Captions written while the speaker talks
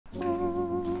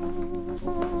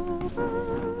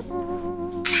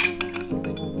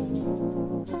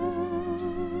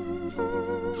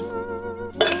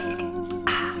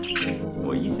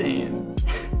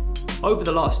over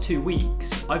the last 2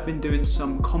 weeks, I've been doing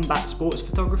some combat sports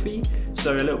photography,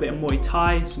 so a little bit of Muay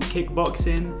Thai, some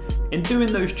kickboxing, and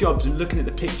doing those jobs and looking at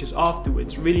the pictures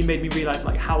afterwards really made me realise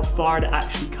like how far I'd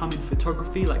actually come in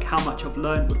photography, like how much I've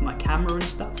learned with my camera and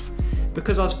stuff.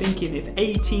 Because I was thinking if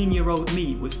 18-year-old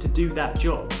me was to do that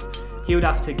job, he would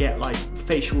have to get like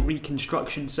facial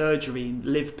reconstruction surgery and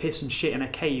live piss and shit in a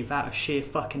cave out of sheer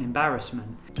fucking embarrassment.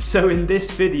 So in this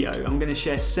video, I'm going to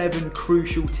share 7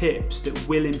 crucial tips that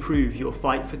will improve your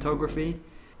fight photography.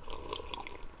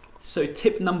 So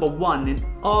tip number 1, and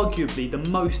arguably the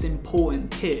most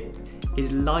important tip,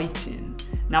 is lighting.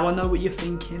 Now I know what you're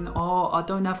thinking, oh, I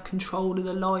don't have control of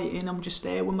the lighting, I'm just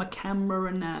there with my camera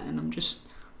and that, and I'm just...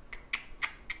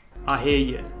 I hear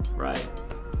you, right?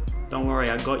 Don't worry,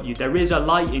 I got you. There is a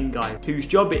lighting guy whose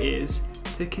job it is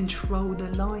to control the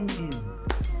lighting.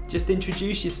 Just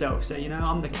introduce yourself, say, you know,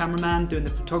 I'm the cameraman doing the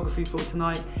photography for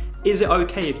tonight. Is it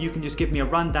okay if you can just give me a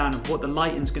rundown of what the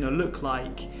lighting's gonna look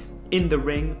like in the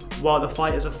ring while the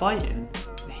fighters are fighting?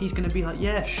 He's gonna be like,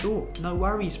 yeah, sure, no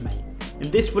worries, mate. And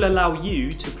this will allow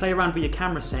you to play around with your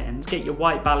camera settings, get your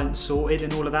white balance sorted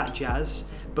and all of that jazz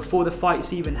before the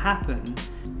fights even happen.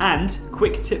 And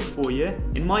quick tip for you,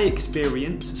 in my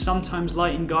experience, sometimes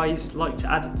lighting guys like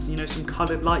to add, you know, some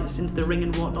coloured lights into the ring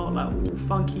and whatnot, like all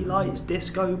funky lights,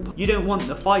 disco. You don't want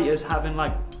the fighters having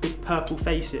like big purple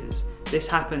faces. This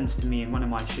happens to me in one of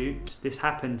my shoots. This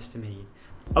happens to me.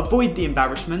 Avoid the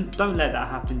embarrassment. Don't let that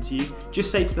happen to you.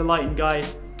 Just say to the lighting guy,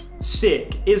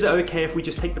 sick, is it okay if we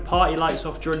just take the party lights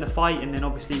off during the fight, and then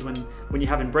obviously when you're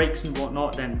having breaks and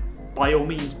whatnot, then by all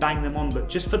means bang them on, but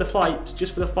just for the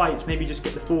fights, maybe just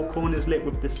get the 4 corners lit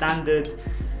with the standard.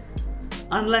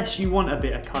 Unless you want a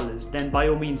bit of colours, then by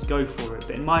all means go for it,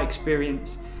 but in my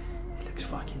experience, it looks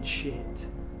fucking shit.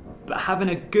 But having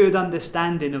a good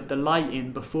understanding of the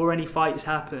lighting before any fights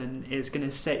happen is going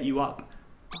to set you up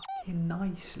fucking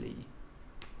nicely.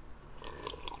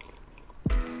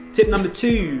 Tip number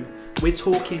 2. We're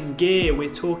talking gear, we're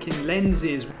talking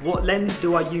lenses. What lens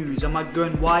do I use? Am I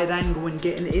going wide angle and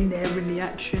getting in there in the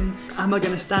action? Am I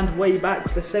going to stand way back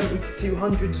for 70 to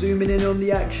 200 zooming in on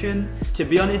the action? To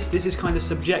be honest, this is kind of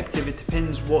subjective. It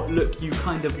depends what look you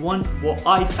kind of want. What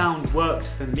I found worked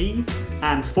for me,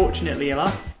 and fortunately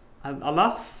enough,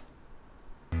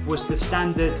 was the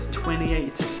standard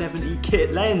 28 to 70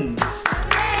 kit lens.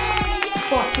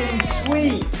 Fucking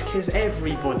sweet, because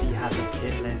everybody has a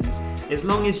kit lens. As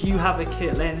long as you have a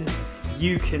kit lens,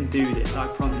 you can do this, I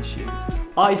promise you.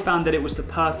 I found that it was the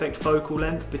perfect focal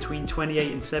length between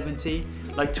 28 and 70.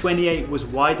 Like 28 was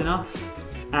wide enough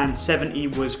and 70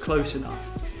 was close enough.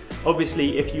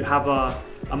 Obviously, if you have a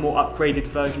more upgraded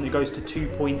version that goes to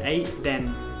 2.8,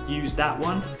 then use that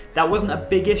one. That wasn't a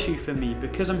big issue for me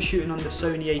because I'm shooting on the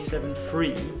Sony a7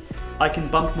 III. I can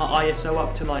bump my ISO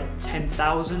up to like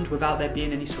 10,000 without there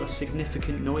being any sort of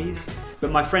significant noise.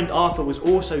 But my friend Arthur was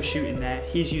also shooting there.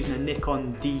 He's using a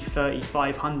Nikon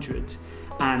D3500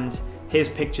 and his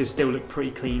pictures still look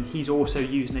pretty clean. He's also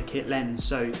using a kit lens,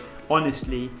 so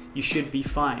honestly, you should be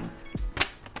fine.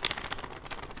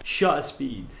 Shutter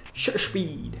speed. Shutter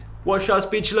speed. What shutter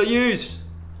speed shall I use?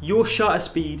 Your shutter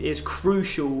speed is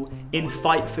crucial in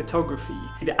fight photography.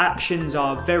 The actions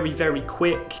are very, very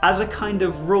quick. As a kind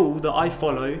of rule that I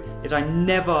follow is I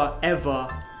never, ever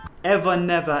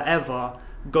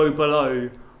go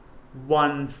below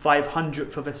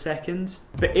 1/500th of a second.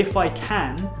 But if I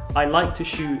can, I like to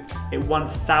shoot at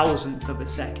 1,000th of a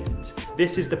second.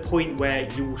 This is the point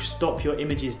where you will stop your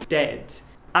images dead.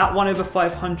 At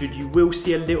 1/500, you will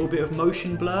see a little bit of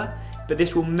motion blur, but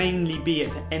this will mainly be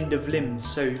at the end of limbs,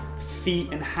 so feet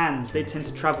and hands, they tend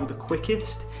to travel the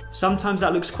quickest. Sometimes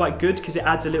that looks quite good because it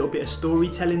adds a little bit of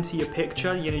storytelling to your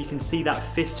picture. You know, you can see that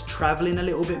fist traveling a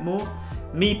little bit more.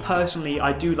 Me personally,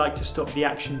 I do like to stop the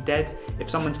action dead. If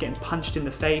someone's getting punched in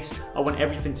the face, I want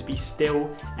everything to be still,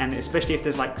 and especially if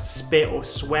there's like spit or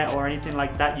sweat or anything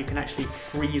like that, you can actually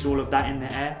freeze all of that in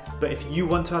the air. But if you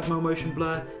want to add more motion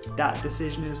blur, that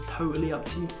decision is totally up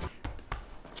to you.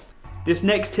 This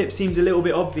next tip seems a little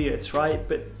bit obvious, right?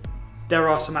 But there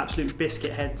are some absolute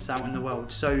biscuit heads out in the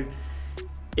world. So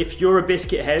if you're a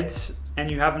biscuit head and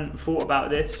you haven't thought about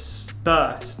this,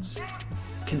 bursts.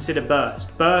 Consider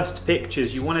burst. Burst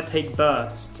pictures, you want to take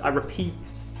bursts. I repeat,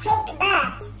 take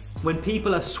bursts. When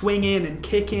people are swinging and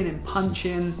kicking and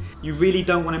punching, you really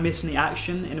don't want to miss any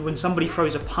action. And when somebody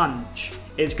throws a punch,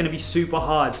 it's going to be super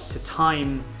hard to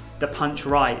time the punch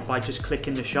right by just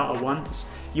clicking the shutter once.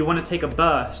 You want to take a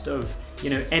burst of, you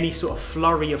know, any sort of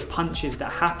flurry of punches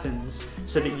that happens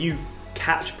so that you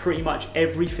catch pretty much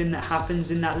everything that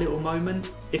happens in that little moment.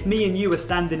 If me and you are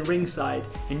standing ringside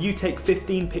and you take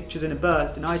 15 pictures in a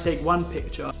burst and I take 1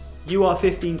 picture, you are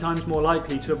 15 times more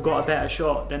likely to have got a better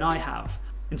shot than I have.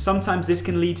 And sometimes this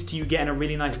can lead to you getting a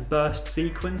really nice burst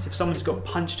sequence. If someone's got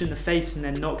punched in the face and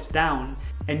then knocked down,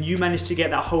 and you manage to get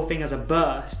that whole thing as a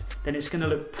burst, then it's gonna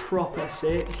look proper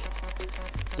sick.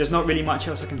 There's not really much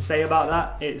else I can say about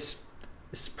that. It's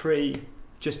pretty,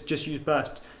 just use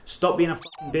bursts. Stop being a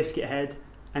fucking biscuit head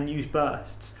and use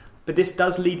bursts. But this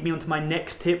does lead me on to my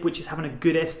next tip, which is having a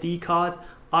good SD card.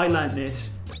 I learned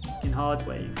this in hard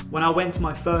way. When I went to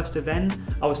my first event,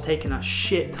 I was taking a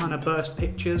shit ton of burst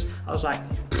pictures. I was like,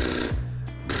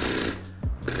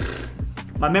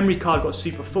 my memory card got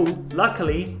super full.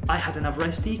 Luckily, I had another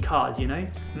SD card, you know?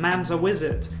 Man's a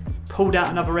wizard. Pulled out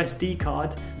another SD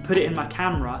card, put it in my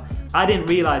camera. I didn't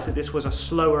realize that this was a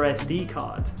slower SD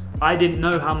card. I didn't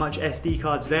know how much SD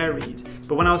cards varied,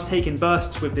 but when I was taking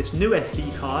bursts with this new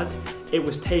SD card, it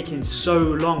was taking so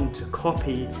long to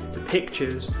copy the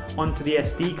pictures onto the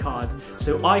SD card.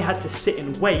 So I had to sit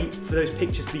and wait for those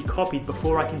pictures to be copied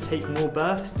before I can take more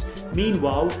bursts.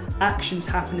 Meanwhile, action's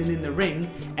happening in the ring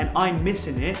and I'm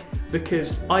missing it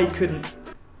because I couldn't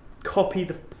copy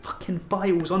the fucking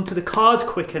files onto the card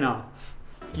quick enough.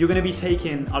 You're going to be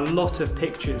taking a lot of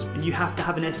pictures and you have to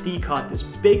have an SD card that's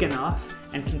big enough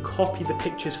and can copy the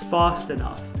pictures fast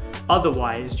enough.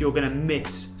 Otherwise, you're going to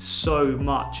miss so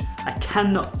much. I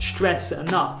cannot stress it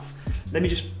enough. Let me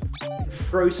just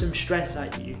throw some stress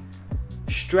at you.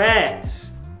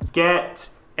 Stress! Get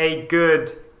a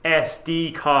good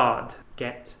SD card.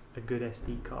 Get a good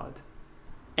SD card.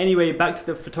 Anyway, back to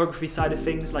the photography side of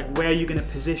things, like where are you going to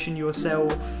position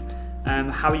yourself?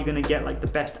 How are you going to get like the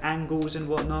best angles and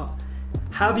whatnot?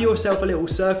 Have yourself a little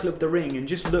circle of the ring and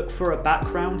just look for a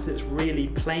background that's really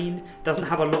plain, doesn't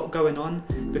have a lot going on,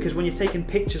 because when you're taking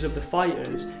pictures of the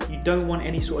fighters, you don't want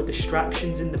any sort of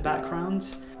distractions in the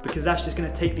background, because that's just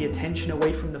going to take the attention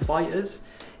away from the fighters.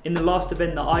 In the last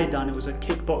event that I done, it was a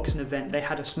kickboxing event, they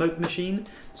had a smoke machine,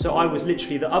 so I was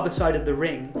literally the other side of the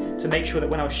ring to make sure that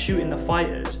when I was shooting the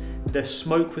fighters, the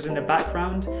smoke was in the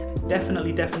background.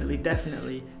 Definitely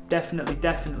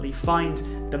find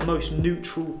the most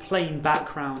neutral, plain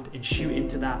background and shoot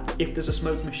into that. If there's a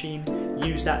smoke machine,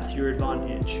 use that to your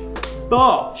advantage.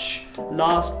 Bosh!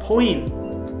 Last point.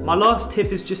 My last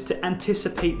tip is just to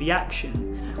anticipate the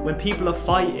action. When people are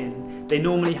fighting, they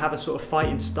normally have a sort of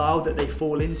fighting style that they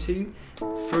fall into.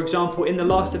 For example, in the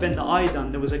last event that I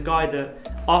done, there was a guy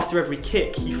that after every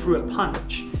kick, he threw a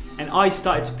punch. And I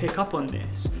started to pick up on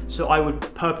this, so I would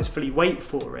purposefully wait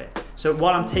for it. So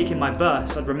while I'm taking my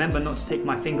burst, I'd remember not to take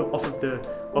my finger off of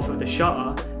the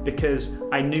shutter because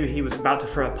I knew he was about to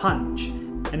throw a punch.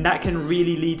 And that can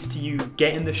really lead to you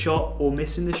getting the shot or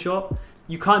missing the shot.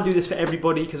 You can't do this for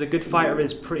everybody because a good fighter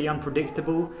is pretty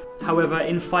unpredictable. However,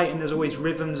 in fighting there's always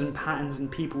rhythms and patterns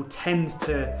and people tend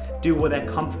to do what they're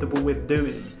comfortable with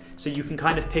doing. So you can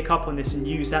kind of pick up on this and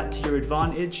use that to your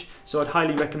advantage. So I'd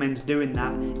highly recommend doing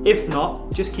that. If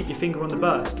not, just keep your finger on the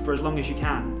burst for as long as you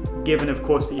can. Given of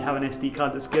course that you have an SD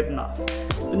card that's good enough.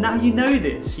 But now you know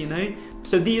this, you know?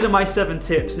 So these are my 7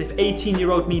 tips, and if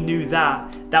 18-year-old me knew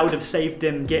that, that would have saved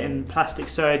him getting plastic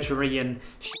surgery and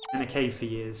shit in a cave for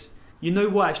years. You know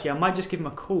what, actually, I might just give him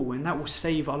a call and that will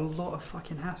save a lot of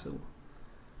fucking hassle.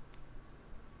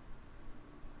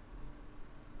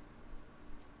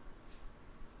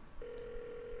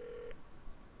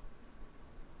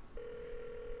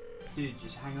 Dude,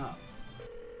 just hang up.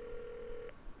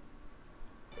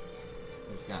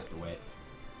 I'm just gonna have to wait.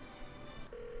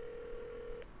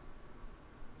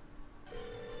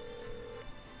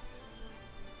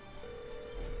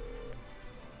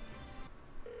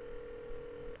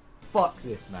 Fuck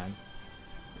this, man.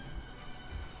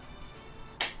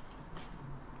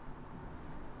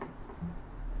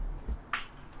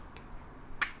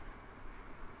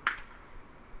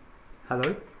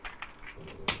 Hello?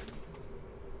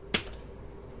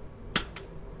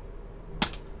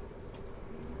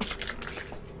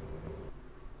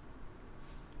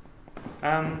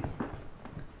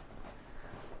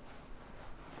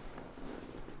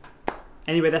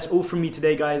 Anyway, that's all from me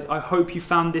today, guys. I hope you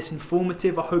found this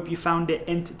informative. I hope you found it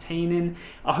entertaining.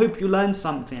 I hope you learned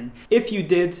something. If you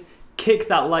did, kick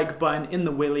that like button in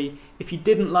the willy. If you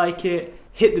didn't like it,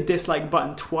 hit the dislike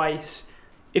button twice.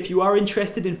 If you are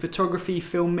interested in photography,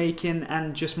 filmmaking,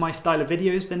 and just my style of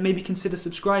videos, then maybe consider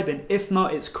subscribing. If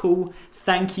not, it's cool.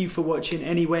 Thank you for watching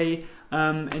anyway.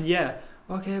 And yeah,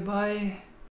 okay, bye.